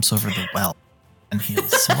 Godfrey jumps over the well and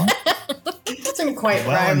heals Scylla. Doesn't quite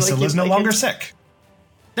Well, rhyme. and like Scylla's you'd no like longer it. sick.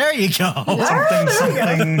 There you go.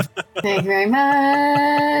 Something. Thank you very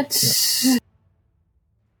much.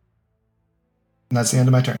 And that's the end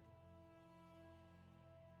of my turn.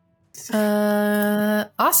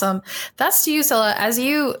 Awesome. That's to you, Scylla. As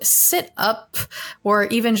you sit up or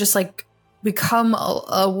even just like become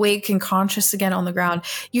awake and conscious again on the ground,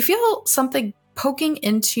 you feel something poking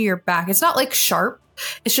into your back. It's not like sharp.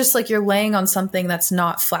 It's just like you're laying on something that's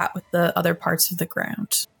not flat with the other parts of the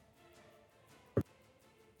ground.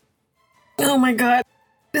 Oh my god.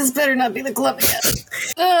 This better not be the club again.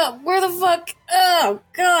 Oh, where the fuck? Oh,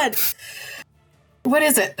 god. What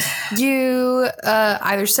is it? You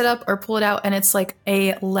either sit up or pull it out, and it's like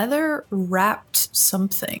a leather wrapped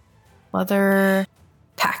something. Leather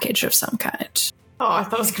package of some kind. Oh, I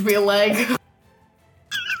thought it was going to be a leg.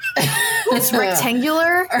 It's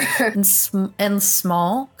rectangular and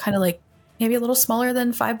small, kind of like maybe a little smaller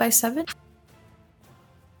than 5x7.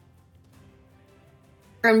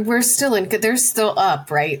 And we're still in. They're still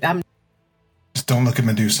up, right? Just don't look at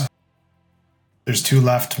Medusa. There's 2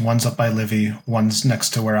 left. One's up by Livy. One's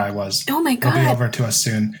next to where I was. Oh my god. They'll be over to us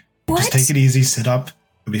soon. What? Just take it easy. Sit up.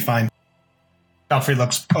 You'll be fine. Godfrey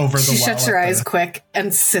looks over the She well. shuts her eyes quick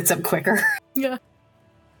and sits up quicker. Yeah.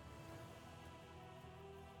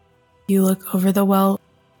 You look over the well,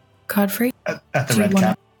 Godfrey. At the Do you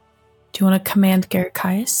Redcap. Do you want to command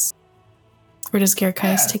Garricaius? Or does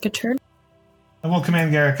Garricaius take a turn? I will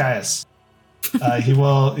command Garricaius. He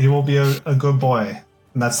will be a good boy,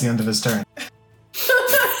 and that's the end of his turn.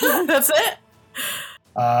 That's it?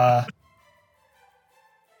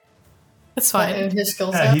 That's fine. His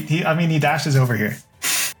skills Yeah, up. he dashes over here.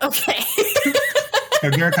 Okay. So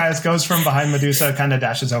Garricaius goes from behind Medusa, kind of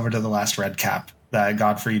dashes over to the last Redcap that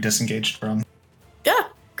Godfrey disengaged from. Yeah,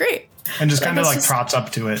 great. And just kind of like This is- trots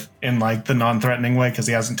up to it in like the non-threatening way because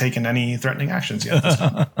he hasn't taken any threatening actions yet. This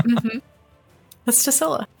time. Mm-hmm. That's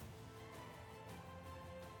Scylla.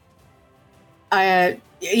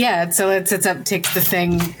 Yeah, so it sits up, takes the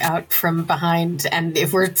thing out from behind, and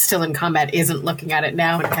if we're still in combat, isn't looking at it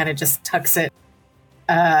now and kind of just tucks it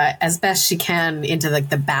as best she can into like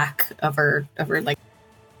the back of her like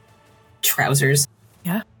trousers.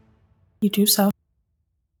 Yeah, you do so.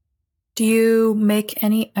 Do you make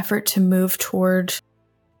any effort to move toward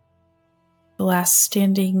the last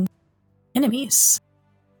standing enemies?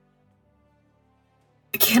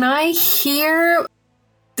 Can I hear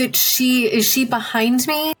that is she behind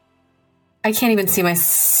me? I can't even see myself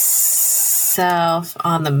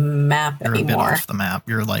on the map You're a bit anymore. off the map.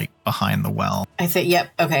 You're like behind the well. I think, yep,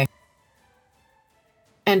 okay.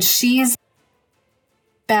 And she's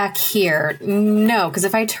back here. No, because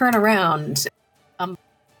if I turn around, I'm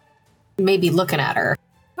maybe looking at her.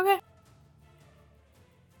 Okay.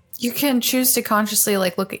 You can choose to consciously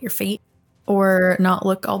like look at your feet or not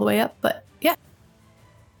look all the way up, but yeah.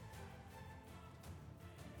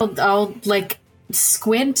 I'll like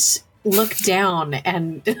squint, look down,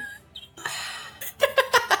 and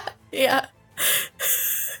Yeah.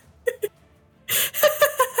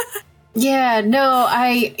 yeah, no,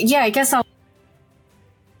 I guess I'll.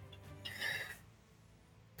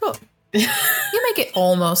 Cool. You make it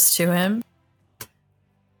almost to him.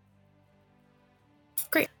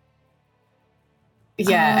 Great.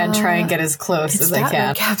 Yeah, and try and get as close It's as I that can.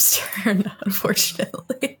 Redcap's turn,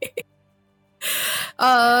 unfortunately.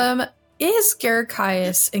 Is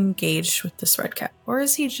Garricaius engaged with this Redcap, or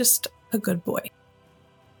is he just a good boy?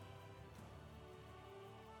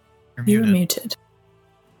 You're You're muted. muted.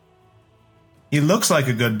 He looks like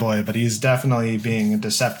a good boy, but he's definitely being a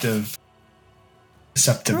deceptive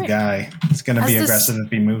Right. guy. He's going to As be this- aggressive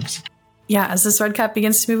if he moves. Yeah, as this Redcap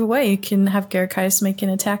begins to move away, you can have Garikais make an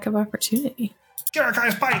attack of opportunity.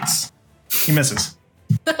 Garikais bites. He misses.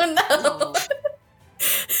 Oh no!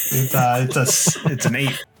 It's an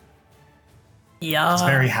 8. Yeah, it's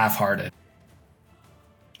very half-hearted.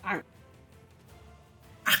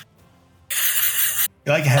 He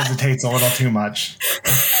hesitates a little too much.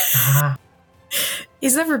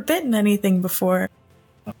 He's never bitten anything before.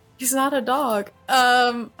 He's not a dog.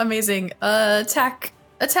 Amazing. Attacks.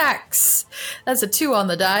 That's a 2 on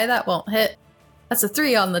the die. That won't hit. That's a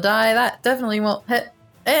 3 on the die. That definitely won't hit.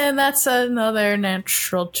 And that's another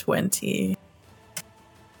natural 20.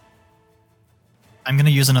 I'm going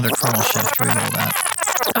to use another chronal shift to reroll that.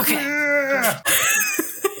 Okay.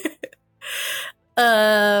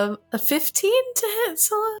 A 15 to hit,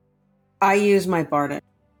 Scylla? I use my bardic.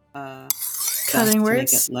 Cutting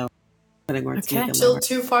words? Make it low. Cutting words. Okay. Make it Still lower.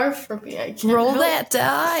 too far from me. I can't Roll help. that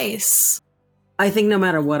dice. I think no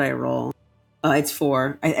matter what I roll, it's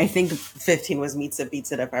 4. I think 15 was meets it,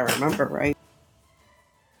 beats it if I remember right.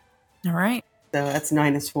 All right. So that's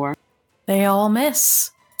 9 is 4. They all miss.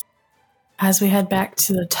 As we head back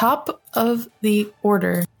to the top of the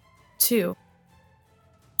order to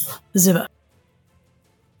Ziva.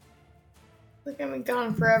 Like I've been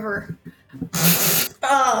gone forever.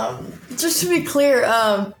 Just to be clear,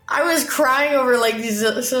 I was crying over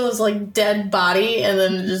Scylla's dead body, and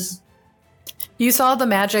then just You saw the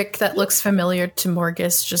magic that looks familiar to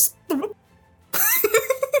Morgus just. don't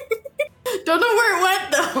know where it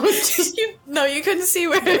went though. No, you couldn't see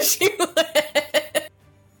where she went.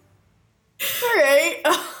 All right.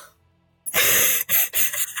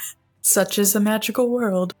 Such is the magical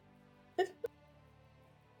world. It's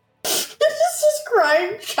just this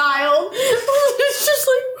crying child. It's just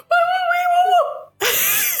like, whoa.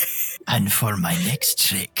 And for my next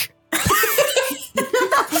trick.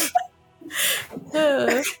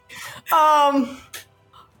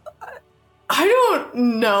 I don't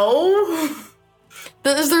know.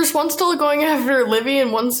 Is there one still going after Livy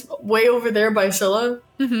and one's way over there by Scylla?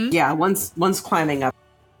 Mm-hmm. Yeah, one's climbing up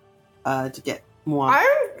to get more.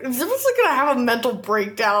 Ziva's gonna have a mental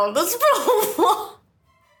breakdown. That's been a lot.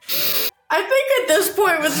 I think at this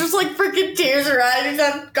point, with just freaking tears in her eyes,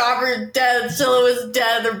 that Gobber's dead, Scylla was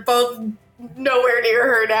dead, they're both nowhere near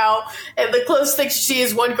her now, and the closest thing she sees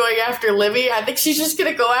is one going after Livy. I think she's just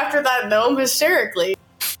gonna go after that gnome hysterically.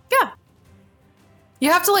 Yeah.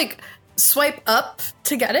 You have to swipe up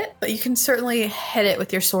to get it, but you can certainly hit it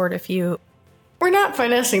with your sword if you. We're not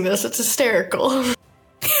finessing this, it's hysterical.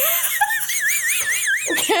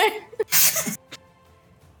 Okay?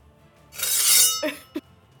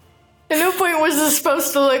 At no point was this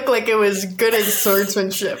supposed to look like it was good at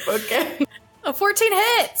swordsmanship, okay? A 14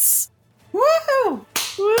 hits! Woo!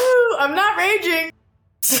 Woo! I'm not raging.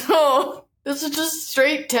 So, this is just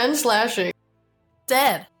straight 10 slashing.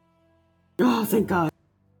 Dead. Oh, thank God.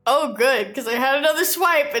 Oh, good, because I had another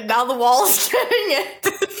swipe and now the wall's getting it.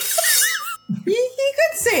 You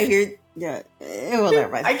could save your. Yeah, well,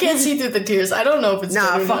 never mind. I can't see through the tears. I don't know if it's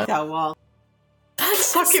Nah, good or fuck not. that wall.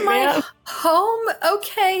 That's Fuck it, my man. home?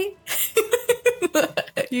 Okay.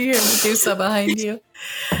 You hear Medusa behind you.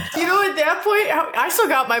 You know, at that point, I still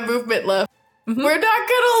got my movement left. Mm-hmm. We're not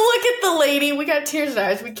gonna look at the lady. We got tears in our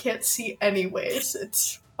eyes. We can't see anyways.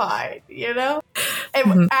 It's fine, you know?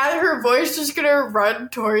 And at her voice, just gonna run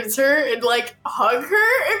towards her and hug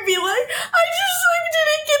her and be like, I just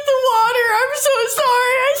didn't get the water. I'm so sorry.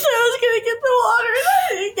 I said I was gonna get the water and I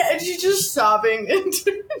didn't get it. And she's just sobbing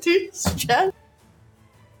into his chest.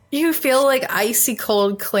 You feel icy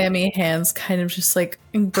cold, clammy hands kind of just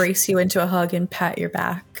embrace you into a hug and pat your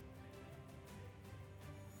back.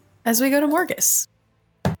 As we go to Morgus.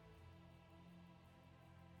 I'm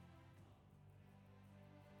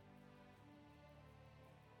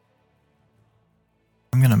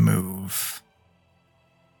going to move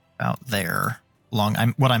out there along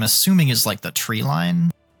what I'm assuming is the tree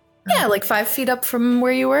line. Yeah, 5 feet up from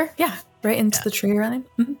where you were. Yeah, right into the tree line.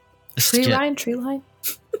 Mm-hmm. Tree line.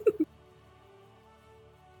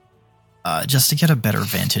 Just to get a better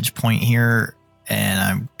vantage point here, and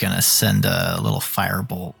I'm going to send a little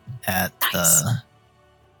firebolt at the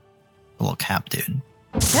little cap dude.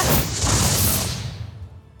 Yeah.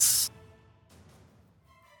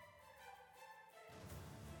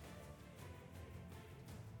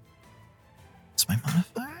 What's my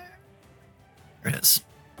modifier? There it is.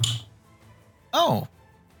 Oh,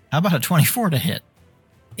 how about a 24 to hit?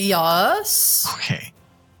 Yes. Okay.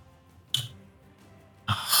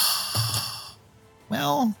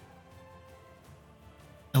 Well,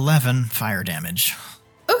 11 fire damage.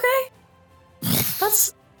 Okay.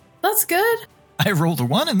 That's good. I rolled a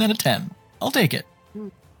 1 and then a 10. I'll take it.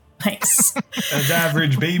 Nice. That's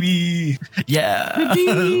average, baby. Yeah.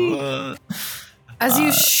 Baby. As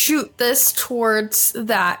you shoot this towards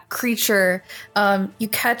that creature, you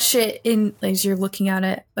catch it in as you're looking at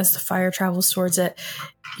it as the fire travels towards it.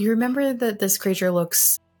 You remember that this creature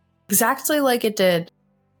looks exactly like it did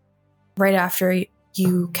right after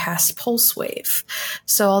you cast Pulse Wave.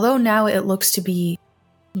 So although now it looks to be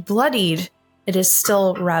bloodied, it is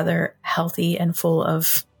still rather healthy and full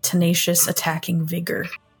of tenacious attacking vigor.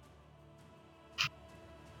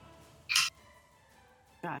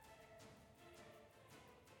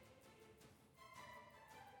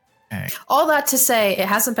 Okay. All that to say, it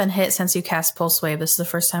hasn't been hit since you cast Pulse Wave. This is the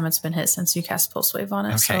first time it's been hit since you cast Pulse Wave on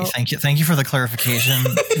it. Okay, So. Thank you for the clarification.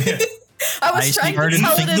 I was trying to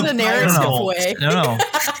tell it in a narrative way. No.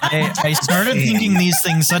 I started thinking these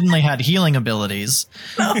things suddenly had healing abilities.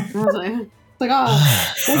 Like,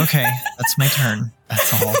 oh. Okay, that's my turn.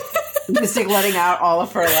 That's all. Mystic letting out all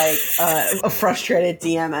of her, like, a frustrated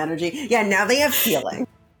DM energy. Yeah, now they have healing.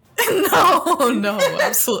 No,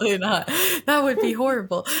 absolutely not. That would be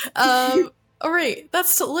horrible. All right,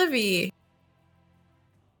 that's Livy.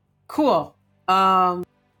 Cool. I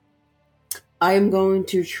am going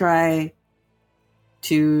to try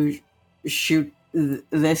to shoot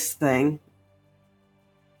this thing.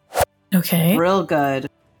 Okay. Real good.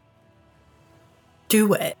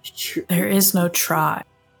 Do it. There is no try.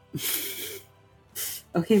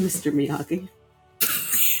 Okay, Mr. Miyagi.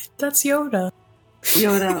 That's Yoda.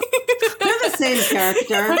 You're the same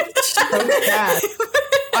character.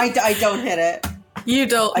 I don't hit it. You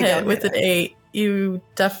don't hit with an 8. You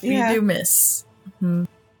definitely do miss. Mm-hmm.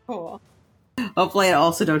 Cool. Hopefully I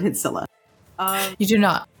also don't hit Scylla. You do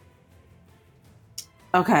not.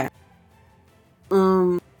 Okay.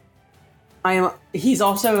 He's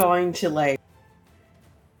also going to, like,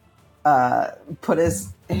 put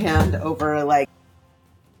his hand over, like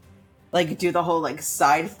do the whole, like,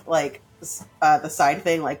 side, like, the side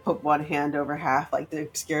thing, like, put one hand over half, like, to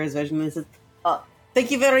obscure his vision, and says,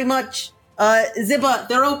 thank you very much. Ziba,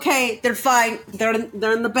 they're okay. They're fine. They're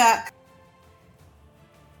in the back.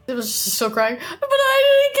 It was just so crying. But I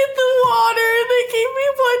didn't get the water, and they gave me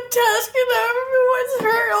one task, and everyone's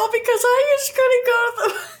hurt all because I just couldn't go to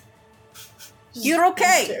the... You're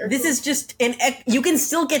okay. This is just you can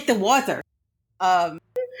still get the water. Not over yet.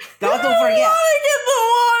 I want to get the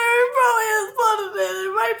water. It probably has blood in it.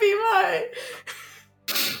 It might be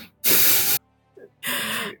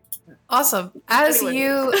mine. Awesome. As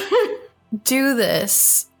you do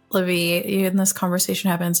this, Livy, and this conversation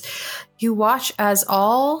happens, you watch as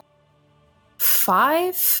all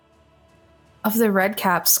 5 of the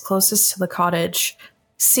Redcaps closest to the cottage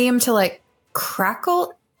seem to, like,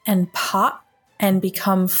 crackle and pop and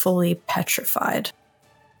become fully petrified.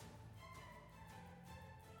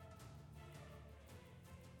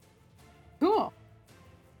 Cool.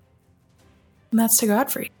 And that's to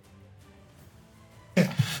Godfrey.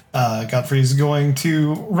 Godfrey's going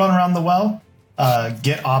to run around the well,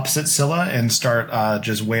 get opposite Scylla, and start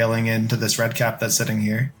just wailing into this Redcap that's sitting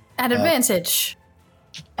here. At advantage.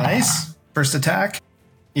 Nice. First attack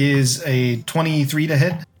is a 23 to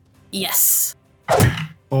hit. Yes.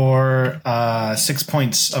 For 6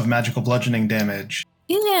 points of magical bludgeoning damage.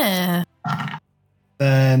 Yeah.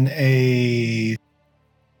 Then a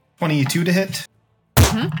 22 to hit.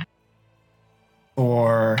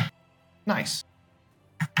 For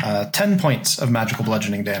 10 points of magical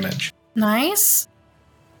bludgeoning damage. Nice.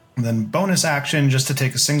 And then bonus action just to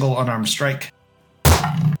take a single unarmed strike.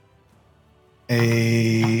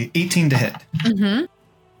 A 18 to hit.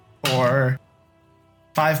 For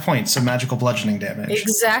 5 points of magical bludgeoning damage.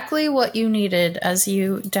 Exactly what you needed as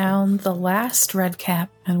you down the last Redcap,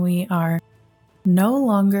 and we are no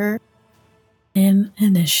longer in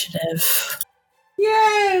initiative.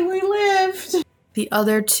 Yay, we lived! The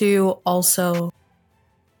other 2 also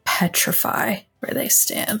petrify where they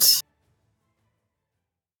stand.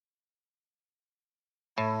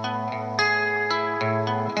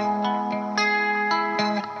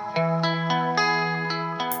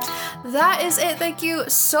 That is it. Thank you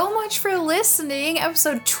so much for listening.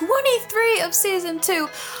 Episode 23 of Season 2.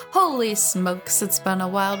 Holy smokes, it's been a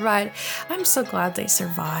wild ride. I'm so glad they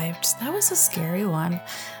survived. That was a scary one.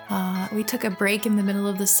 We took a break in the middle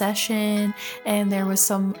of the session, and there was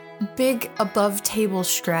some big above table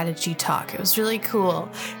strategy talk. It was really cool.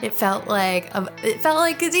 It felt like a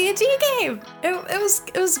D&D game.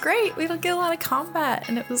 It was great. We did get a lot of combat,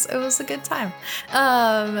 and it was a good time.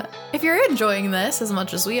 If you're enjoying this as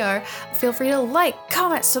much as we are, feel free to like,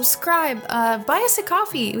 comment, subscribe, buy us a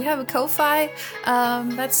coffee. We have a Ko-Fi.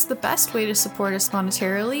 That's the best way to support us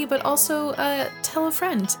monetarily, but also tell a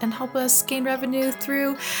friend and help us gain revenue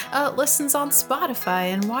through listens on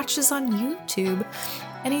Spotify and watches on YouTube.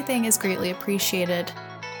 Anything is greatly appreciated.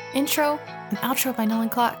 Intro and outro by Nolan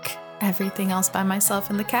Clock. Everything else by myself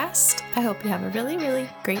and the cast. I hope you have a really, really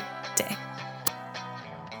great day.